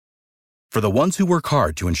For the ones who work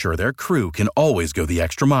hard to ensure their crew can always go the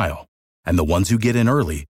extra mile, and the ones who get in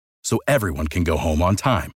early so everyone can go home on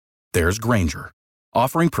time, there's Grainger,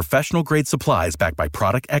 offering professional-grade supplies backed by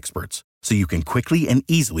product experts so you can quickly and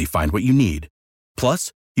easily find what you need.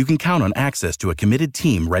 Plus, you can count on access to a committed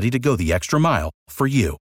team ready to go the extra mile for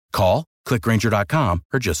you. Call, click Grainger.com,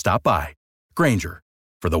 or just stop by. Grainger,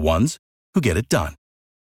 for the ones who get it done.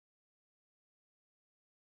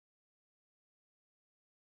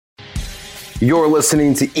 You're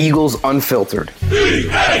listening to Eagles Unfiltered.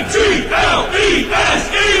 E-A-G-L-E-S,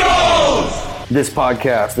 Eagles! This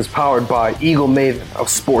podcast is powered by Eagle Maven of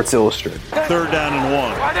Sports Illustrated. 3rd down and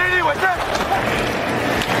 1.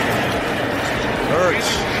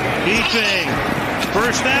 Hurts, keeping,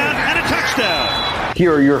 1st down and a touchdown.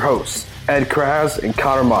 Here are your hosts, Ed Kraz and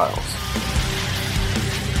Connor Miles.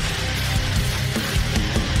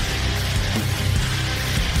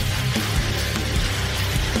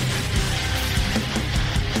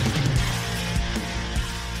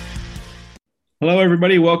 Hello,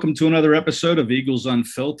 everybody. Welcome to another episode of Eagles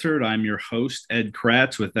Unfiltered. I'm your host, Ed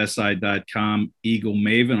Kratz, with SI.com, Eagle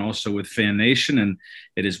Maven, also with Fan Nation. And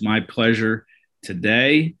it is my pleasure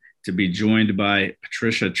today to be joined by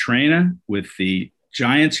Patricia Traina with the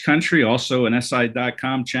Giants Country, also an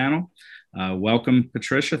SI.com channel. Welcome,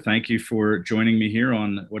 Patricia. Thank you for joining me here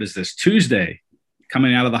on, what is this, Tuesday,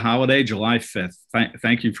 coming out of the holiday, July 5th.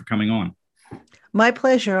 Thank you for coming on. My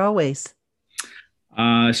pleasure, always.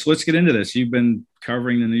 So let's get into this. You've been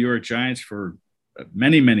covering the New York Giants for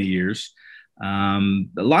many, many years. A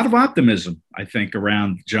lot of optimism, I think,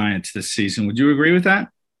 around the Giants this season. Would you agree with that?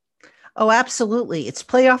 Oh, absolutely. It's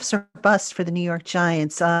playoffs or bust for the New York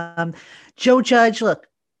Giants. Joe Judge, look,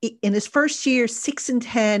 in his first year,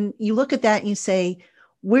 6-10, you look at that and you say,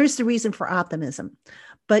 where's the reason for optimism?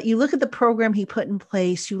 But you look at the program he put in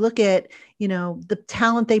place, you look at, the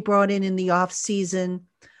talent they brought in the offseason,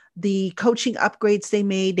 the coaching upgrades they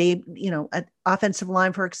made, at offensive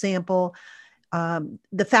line, for example,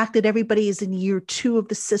 the fact that everybody is in year 2 of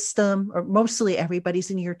the system, or mostly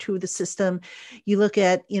everybody's in year 2 of the system. You look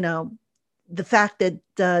at, the fact that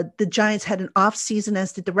the Giants had an off season,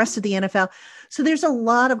 as did the rest of the NFL. So there's a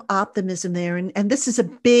lot of optimism there. And this is a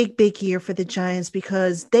big, big year for the Giants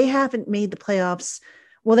because they haven't made the playoffs.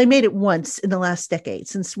 Well, they made it once in the last decade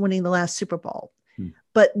since winning the last Super Bowl.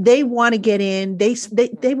 But they want to get in, they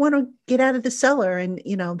want to get out of the cellar, and,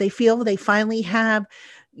 they feel they finally have,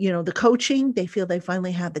 the coaching, they feel they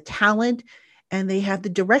finally have the talent, and they have the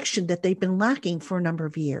direction that they've been lacking for a number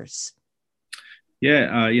of years.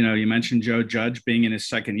 Yeah. You mentioned Joe Judge being in his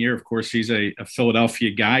second year. Of course, he's a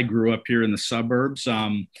Philadelphia guy, grew up here in the suburbs.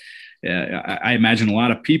 I imagine a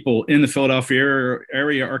lot of people in the Philadelphia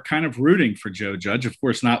area are kind of rooting for Joe Judge. Of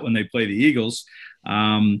course, not when they play the Eagles.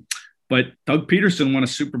 But Doug Peterson won a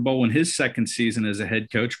Super Bowl in his second season as a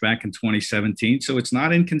head coach back in 2017. So it's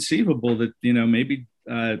not inconceivable that, maybe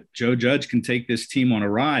Joe Judge can take this team on a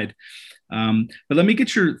ride. But let me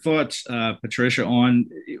get your thoughts, Patricia, on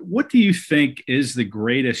what do you think is the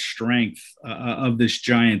greatest strength of this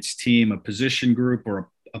Giants team, a position group or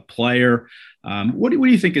a player? What do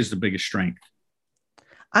you think is the biggest strength?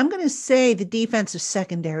 I'm going to say the defensive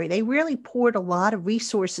secondary. They really poured a lot of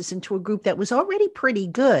resources into a group that was already pretty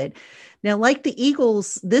good. Now, like the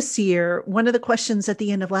Eagles this year, one of the questions at the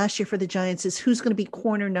end of last year for the Giants is who's going to be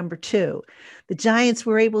corner number 2. The Giants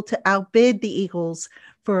were able to outbid the Eagles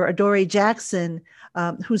for Adoree Jackson,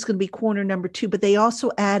 who's going to be corner number 2, but they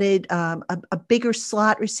also added a bigger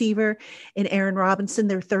slot receiver in Aaron Robinson,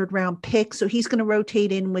 their 3rd round pick. So he's going to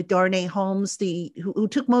rotate in with Darnay Holmes, who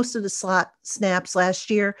took most of the slot snaps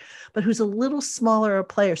last year, but who's a little smaller a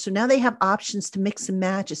player. So now they have options to mix and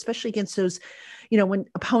match, especially against those, when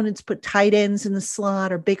opponents put tight ends in the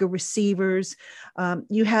slot or bigger receivers.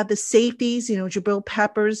 You have the safeties, Jabril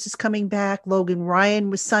Peppers is coming back. Logan Ryan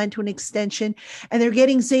was signed to an extension, and they're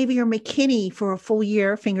getting Xavier McKinney for a full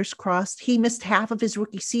year, fingers crossed. He missed half of his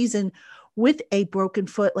rookie season with a broken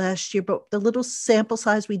foot last year, but the little sample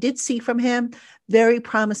size we did see from him, very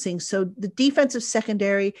promising. So the defensive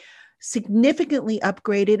secondary significantly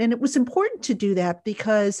upgraded, and it was important to do that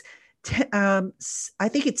because I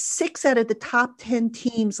think it's 6 out of the top 10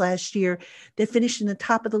 teams last year that finished in the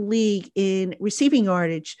top of the league in receiving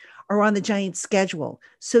yardage are on the Giants schedule.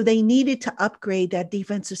 So they needed to upgrade that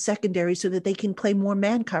defensive secondary so that they can play more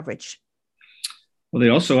man coverage. Well, they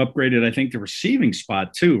also upgraded, I think, the receiving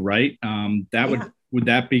spot too, right? Would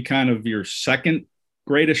that be kind of your second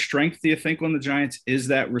greatest strength, do you think, on the Giants? Is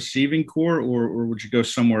that receiving core, or would you go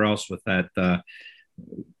somewhere else with that?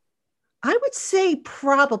 I would say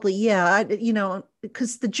probably, yeah.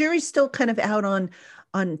 Because the jury's still kind of out on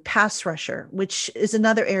on pass rusher, which is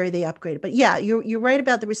another area they upgraded. But yeah, you're right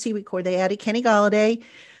about the receiving core. They added Kenny Galladay,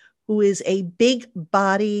 who is a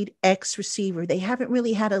big-bodied X-receiver. They haven't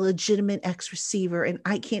really had a legitimate X-receiver, and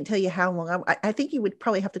I can't tell you how long. I think you would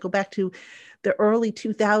probably have to go back to the early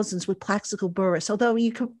 2000s with Plaxico Burress, although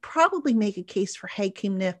you could probably make a case for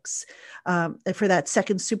Hakeem Nicks for that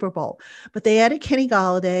second Super Bowl. But they added Kenny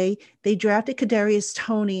Galladay. They drafted Kadarius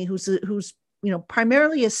Toney, who's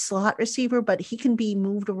primarily a slot receiver, but he can be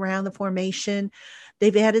moved around the formation.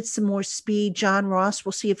 They've added some more speed. John Ross,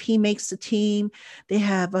 we'll see if he makes the team. They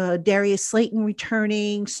have Darius Slayton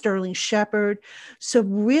returning, Sterling Shepard. So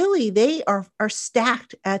really, they are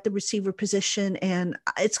stacked at the receiver position, and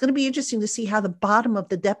it's going to be interesting to see how the bottom of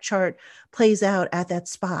the depth chart plays out at that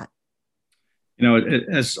spot.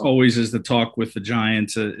 As always is the talk with the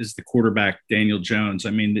Giants is the quarterback, Daniel Jones. I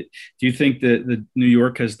mean, do you think that the New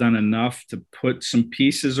York has done enough to put some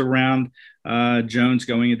pieces around Jones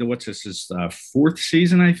going into his fourth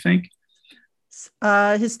season, I think?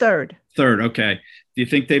 His third. Third, okay. Do you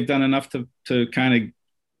think they've done enough to kind of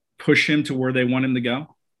push him to where they want him to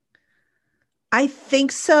go? I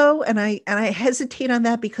think so, and I hesitate on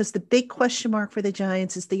that because the big question mark for the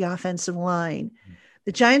Giants is the offensive line.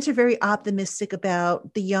 The Giants are very optimistic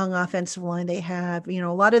about the young offensive line they have. A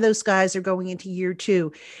lot of those guys are going into year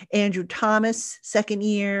two. Andrew Thomas, second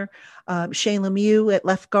year. Shane Lemieux at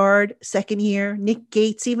left guard, second year. Nick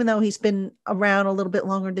Gates, even though he's been around a little bit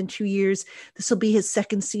longer than 2 years, this will be his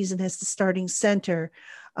second season as the starting center.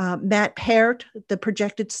 Matt Peart, the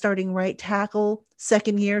projected starting right tackle,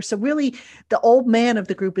 second year. So really the old man of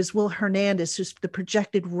the group is Will Hernandez, who's the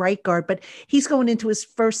projected right guard, but he's going into his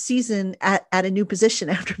first season at a new position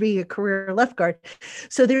after being a career left guard.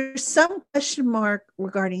 So there's some question mark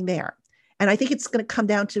regarding there. And I think it's going to come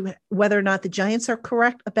down to whether or not the Giants are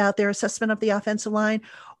correct about their assessment of the offensive line,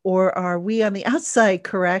 or are we on the outside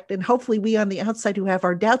correct? And hopefully we on the outside who have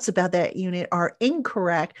our doubts about that unit are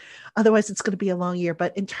incorrect. Otherwise, it's going to be a long year.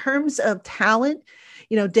 But in terms of talent,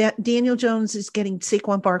 Daniel Jones is getting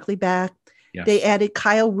Saquon Barkley back. Yes. They added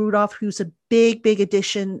Kyle Rudolph, who's a big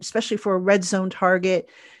addition, especially for a red zone target.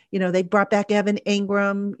 They brought back Evan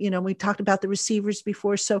Ingram. We talked about the receivers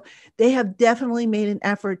before. So they have definitely made an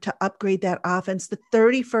effort to upgrade that offense. The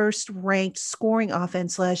 31st ranked scoring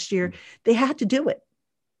offense last year, they had to do it.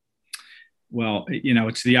 Well,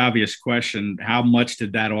 it's the obvious question. How much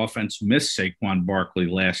did that offense miss Saquon Barkley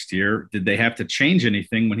last year? Did they have to change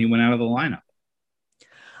anything when he went out of the lineup?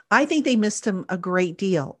 I think they missed him a great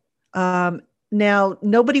deal. Now,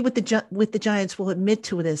 nobody with the Giants will admit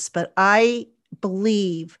to this, but I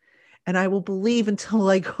believe, and I will believe until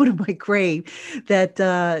I go to my grave, that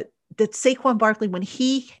Saquon Barkley, when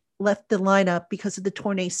he left the lineup because of the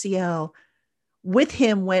torn ACL, with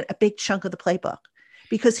him went a big chunk of the playbook,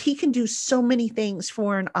 because he can do so many things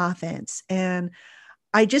for an offense. And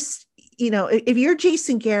I just, if you're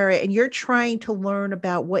Jason Garrett and you're trying to learn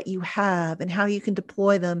about what you have and how you can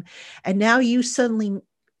deploy them, and now you suddenly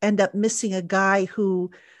end up missing a guy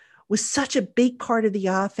who was such a big part of the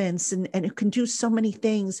offense and who can do so many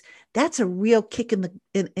things, that's a real kick in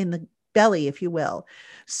the belly, if you will.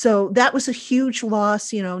 So that was a huge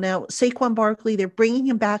loss. Now Saquon Barkley, they're bringing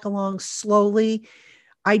him back along slowly.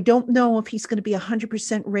 I don't know if he's going to be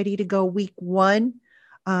 100% ready to go week one.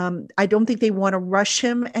 I don't think they want to rush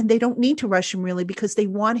him, and they don't need to rush him really, because they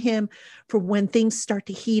want him for when things start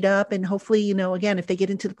to heat up. And hopefully, again, if they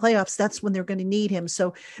get into the playoffs, that's when they're going to need him.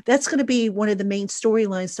 So that's going to be one of the main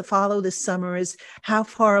storylines to follow this summer, is how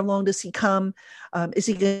far along does he come? Is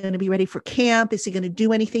he going to be ready for camp? Is he going to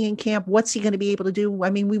do anything in camp? What's he going to be able to do?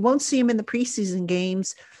 I mean, we won't see him in the preseason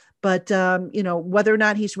games, but whether or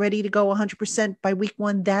not he's ready to go 100% by week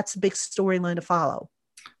one, that's a big storyline to follow.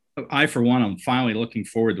 I, for one, I'm finally looking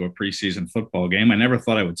forward to a preseason football game. I never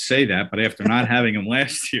thought I would say that, but after not having them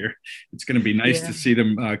last year, it's going to be nice to see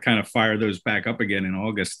them kind of fire those back up again in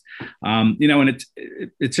August. And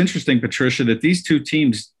it's interesting, Patricia, that these two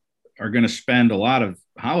teams are going to spend a lot of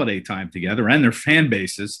holiday time together, and their fan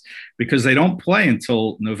bases, because they don't play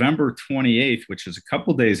until November 28th, which is a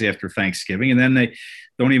couple days after Thanksgiving. And then they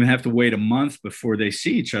don't even have to wait a month before they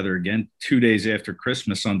see each other again, 2 days after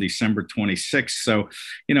Christmas on December 26th. So,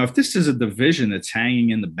 if this is a division that's hanging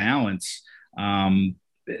in the balance,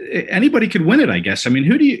 anybody could win it, I guess. I mean,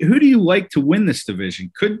 who do you like to win this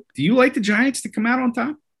division? Do you like the Giants to come out on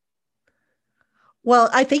top? Well,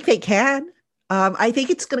 I think they can. I think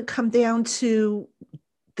it's going to come down to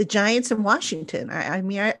the Giants in Washington.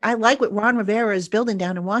 I like what Ron Rivera is building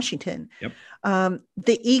down in Washington. Yep.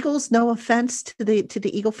 The Eagles, no offense to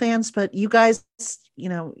the Eagle fans, but you guys,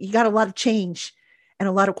 you got a lot of change and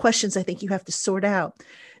a lot of questions I think you have to sort out.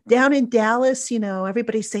 down in Dallas,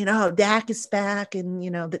 everybody's saying, oh, Dak is back and,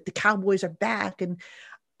 that the Cowboys are back. And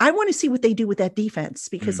I want to see what they do with that defense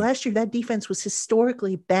because last year that defense was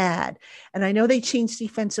historically bad. And I know they changed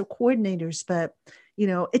defensive coordinators, but,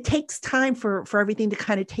 it takes time for everything to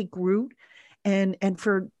kind of take root and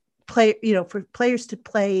for for players to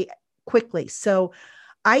play quickly. So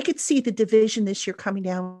I could see the division this year coming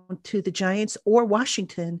down to the Giants or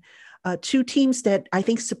Washington, two teams that I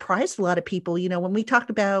think surprised a lot of people. When we talked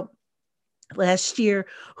about last year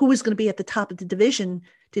who was going to be at the top of the division,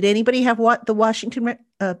 did anybody have the Washington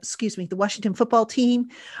football team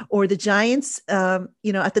or the Giants, at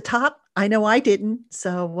the top? I know I didn't.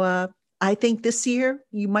 So I think this year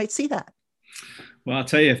you might see that. Well, I'll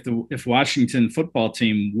tell you, if Washington football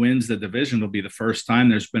team wins the division, it'll be the first time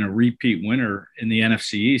there's been a repeat winner in the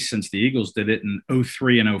NFC East since the Eagles did it in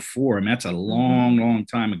 2003 and 2004. And that's a long, long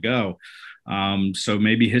time ago. So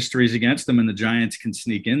maybe history's against them and the Giants can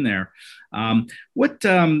sneak in there. It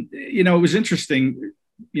was interesting.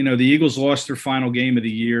 The Eagles lost their final game of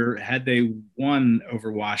the year. Had they won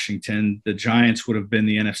over Washington, the Giants would have been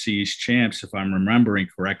the NFC East champs, if I'm remembering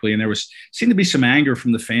correctly. And there seemed to be some anger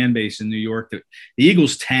from the fan base in New York that the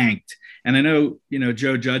Eagles tanked. And I know,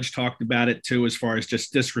 Joe Judge talked about it too, as far as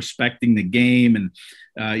just disrespecting the game and,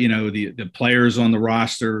 the players on the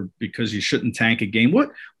roster because you shouldn't tank a game.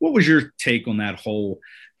 What was your take on that whole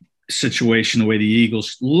situation, the way the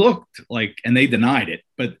Eagles looked like, and they denied it,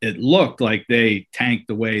 but it looked like they tanked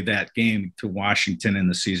the way that game to Washington in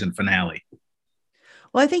the season finale?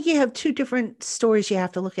 Well, I think you have two different stories you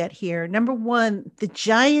have to look at here. Number one, the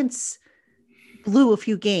Giants blew a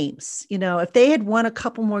few games. If they had won a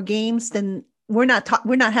couple more games, then we're not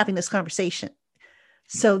having this conversation.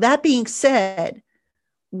 So that being said,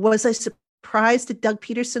 was I surprised that Doug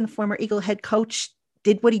Peterson, former Eagle head coach,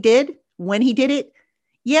 did what he did when he did it?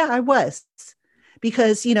 Yeah, I was,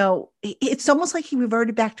 because, it's almost like he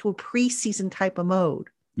reverted back to a preseason type of mode.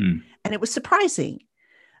 And it was surprising.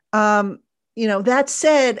 That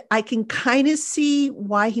said, I can kind of see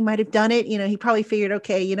why he might have done it. He probably figured,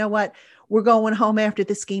 okay, you know what? We're going home after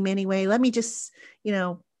this game anyway. Let me just,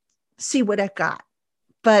 see what I got.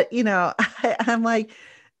 But, I'm like,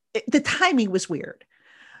 the timing was weird.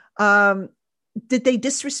 Did they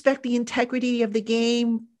disrespect the integrity of the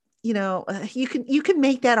game? You can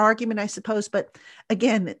make that argument, I suppose. But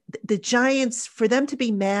again, the Giants, for them to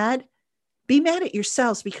be mad at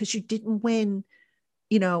yourselves because you didn't win,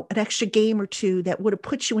 an extra game or two that would have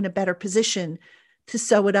put you in a better position to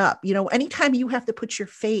sew it up. Anytime you have to put your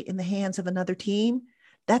fate in the hands of another team,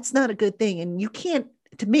 that's not a good thing. And you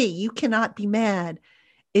cannot be mad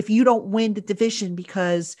if you don't win the division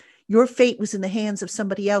because your fate was in the hands of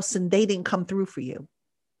somebody else and they didn't come through for you.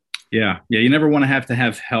 Yeah. You never want to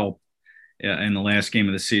have help in the last game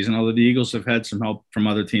of the season, although the Eagles have had some help from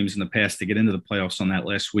other teams in the past to get into the playoffs on that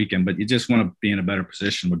last weekend, but you just want to be in a better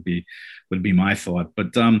position would be my thought.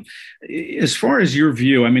 But as far as your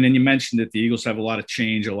view, and you mentioned that the Eagles have a lot of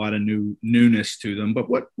change, a lot of newness to them, but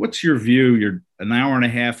what's your view? You're an hour and a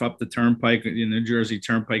half up the turnpike, New Jersey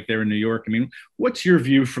Turnpike there in New York. What's your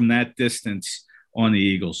view from that distance on the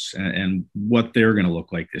Eagles and what they're going to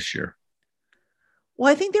look like this year?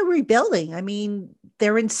 Well, I think they're rebuilding.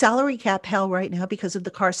 They're in salary cap hell right now because of the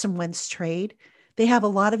Carson Wentz trade. They have a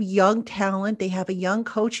lot of young talent. They have a young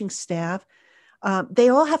coaching staff. They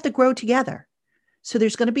all have to grow together. So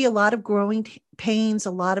there's going to be a lot of growing pains,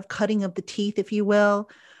 a lot of cutting of the teeth, if you will.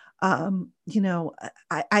 I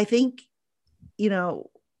think,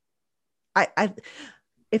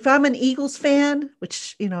 if I'm an Eagles fan,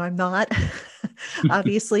 which, I'm not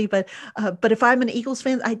obviously, but if I'm an Eagles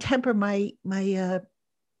fan, I temper my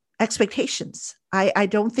expectations. I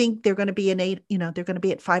don't think they're going to be they're going to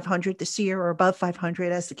be at 500 this year or above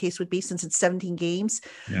 500 as the case would be since it's 17 games.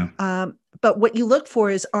 Yeah. But what you look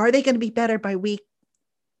for is, are they going to be better by week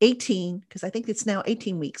 18? Because I think it's now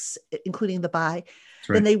 18 weeks, including the bye,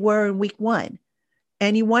 than they were in week 1.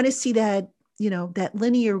 And you want to see that, that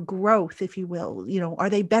linear growth, if you will. Are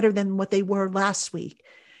they better than what they were last week?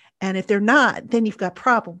 And if they're not, then you've got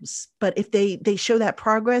problems. But if they show that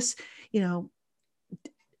progress,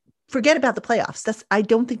 forget about the playoffs. I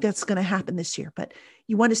don't think that's going to happen this year, but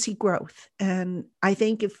you want to see growth. And I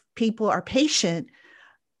think if people are patient,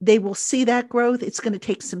 they will see that growth. It's going to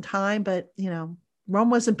take some time, but Rome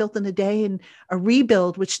wasn't built in a day, and a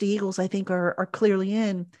rebuild, which the Eagles, I think, are clearly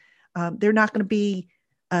in. They're not going to be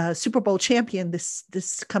a Super Bowl champion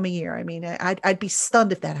this coming year. I'd be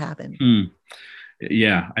stunned if that happened.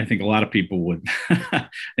 Yeah, I think a lot of people would. I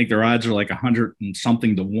think their odds are like 100 and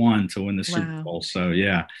something to 1 to win the Super Bowl. So,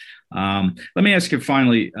 yeah. Let me ask you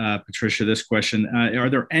finally, Patricia, this question. Are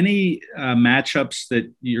there any matchups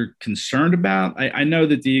that you're concerned about? I know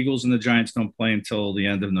that the Eagles and the Giants don't play until the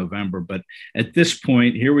end of November, but at this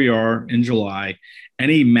point, here we are in July.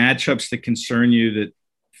 Any matchups that concern you that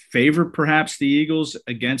favor perhaps the Eagles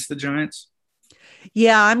against the Giants?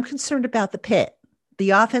 Yeah, I'm concerned about the pit.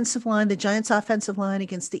 The offensive line, the Giants offensive line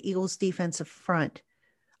against the Eagles defensive front.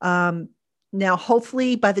 Now,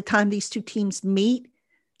 hopefully by the time these two teams meet,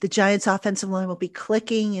 the Giants offensive line will be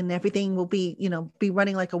clicking and everything will be, be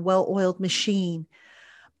running like a well-oiled machine.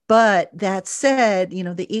 But that said,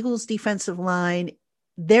 the Eagles defensive line,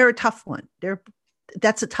 they're a tough one.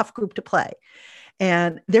 That's a tough group to play.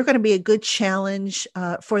 And they're going to be a good challenge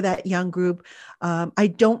for that young group.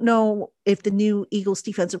 I don't know if the new Eagles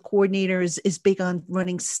defensive coordinator is big on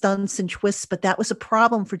running stunts and twists, but that was a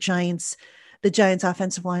problem for the Giants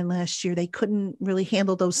offensive line last year. They couldn't really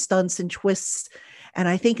handle those stunts and twists. And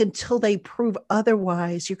I think until they prove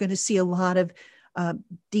otherwise, you're going to see a lot of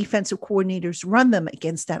defensive coordinators run them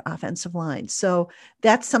against that offensive line. So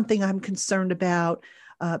that's something I'm concerned about.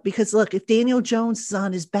 Because look, if Daniel Jones is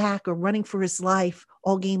on his back or running for his life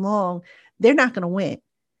all game long, they're not going to win.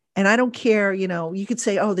 And I don't care, you could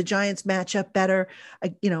say, oh, the Giants match up better.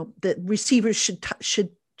 The receivers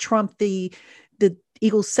should trump the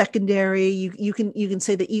Eagles secondary. You can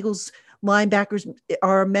say the Eagles linebackers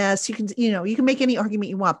are a mess. You can make any argument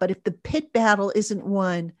you want, but if the pit battle isn't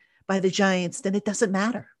won by the Giants, then it doesn't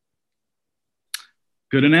matter.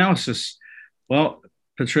 Good analysis. Well,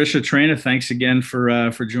 Patricia Traina, thanks again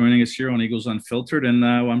for joining us here on Eagles Unfiltered. And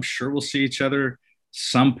I'm sure we'll see each other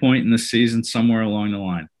some point in the season, somewhere along the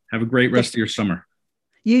line. Have a great rest of your summer.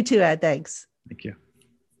 You too, Ed. Thanks. Thank you.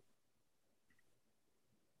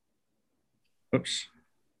 Oops.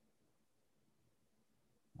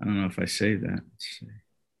 I don't know if I saved that. Let's see.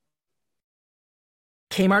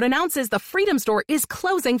 Kmart announces the Freedom Store is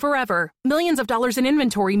closing forever. Millions of dollars in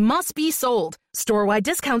inventory must be sold. Store-wide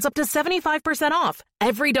discounts up to 75% off.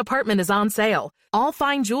 Every department is on sale. All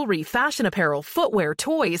fine jewelry, fashion apparel, footwear,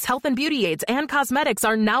 toys, health and beauty aids, and cosmetics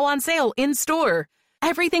are now on sale in store.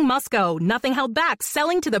 Everything must go, nothing held back,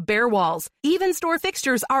 selling to the bare walls. Even store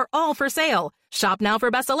fixtures are all for sale. Shop now for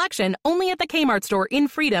best selection only at the Kmart store in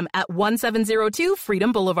Freedom at 1702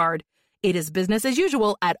 Freedom Boulevard. It is business as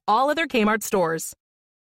usual at all other Kmart stores.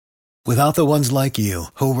 Without the ones like you,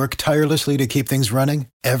 who work tirelessly to keep things running,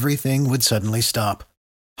 everything would suddenly stop.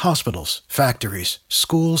 Hospitals, factories,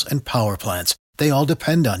 schools, and power plants, they all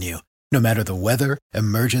depend on you. No matter the weather,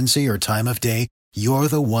 emergency, or time of day, you're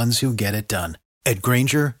the ones who get it done. At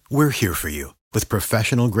Grainger, we're here for you with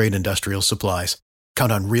professional-grade industrial supplies.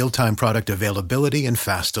 Count on real-time product availability and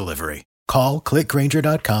fast delivery. Call, click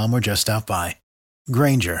Grainger.com, or just stop by.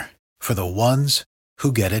 Grainger, for the ones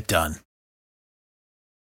who get it done.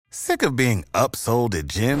 Sick of being upsold at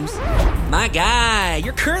gyms? My guy,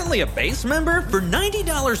 you're currently a base member? For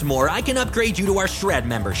 $90 more, I can upgrade you to our Shred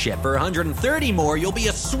membership. For $130 more, you'll be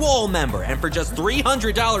a Swole member. And for just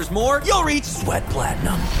 $300 more, you'll reach Sweat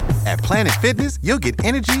Platinum. At Planet Fitness, you'll get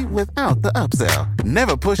energy without the upsell.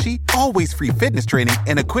 Never pushy, always free fitness training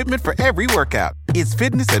and equipment for every workout. It's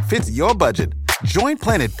fitness that fits your budget. Join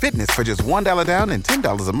Planet Fitness for just $1 down and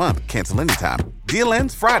 $10 a month. Cancel anytime. Deal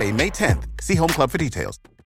ends Friday, May 10th. See Home Club for details.